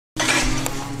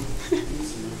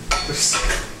Hi,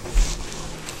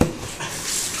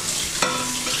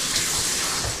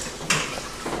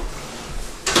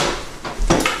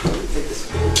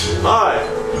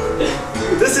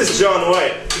 this is John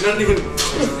White. You're not even.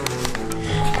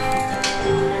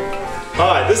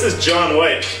 Hi, this is John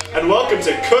White, and welcome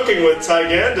to Cooking with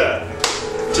Tyganda.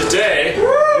 Today,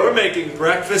 we're making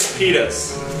breakfast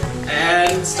pitas.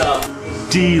 And stuff.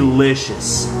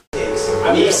 Delicious.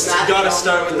 I mean, you gotta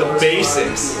start with the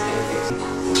basics.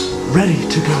 Ready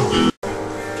to go.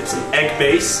 Get some egg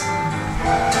base.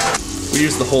 We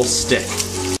use the whole stick.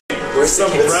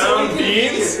 Some brown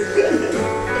beans.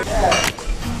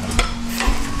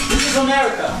 This is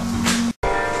America.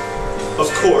 Of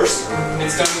course.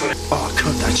 It's done with it. Oh,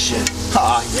 cook that shit.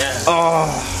 Oh, yeah.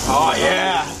 Oh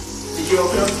yeah. Did you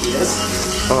open up pitas?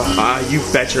 Oh, you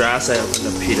bet your ass I opened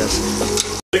up pitas.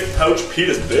 Big pouch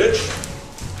pitas, bitch.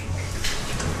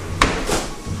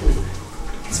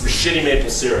 Some shitty maple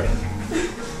syrup.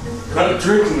 I'm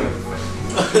drinking them.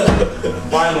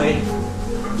 Finally,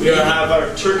 we gotta have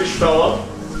our Turkish fellow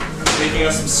making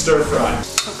us some stir fry.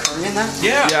 Put curry in that?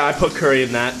 Yeah. Yeah, I put curry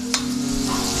in that.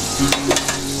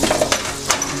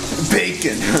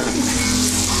 Bacon.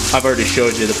 I've already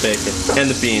showed you the bacon, and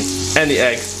the beans, and the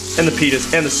eggs, and the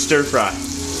pitas, and the stir fry.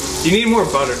 You need more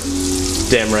butter.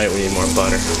 Damn right we need more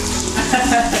butter.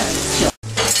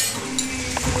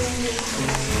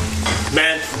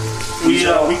 Man, we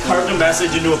carved a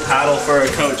message into a paddle for our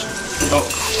coach. Oh.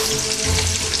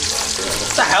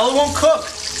 What the hell? It won't cook.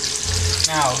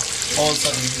 Now, all of a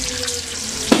sudden.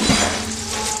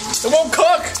 It won't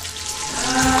cook!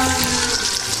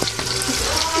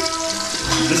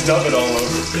 Just dump it all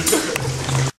over.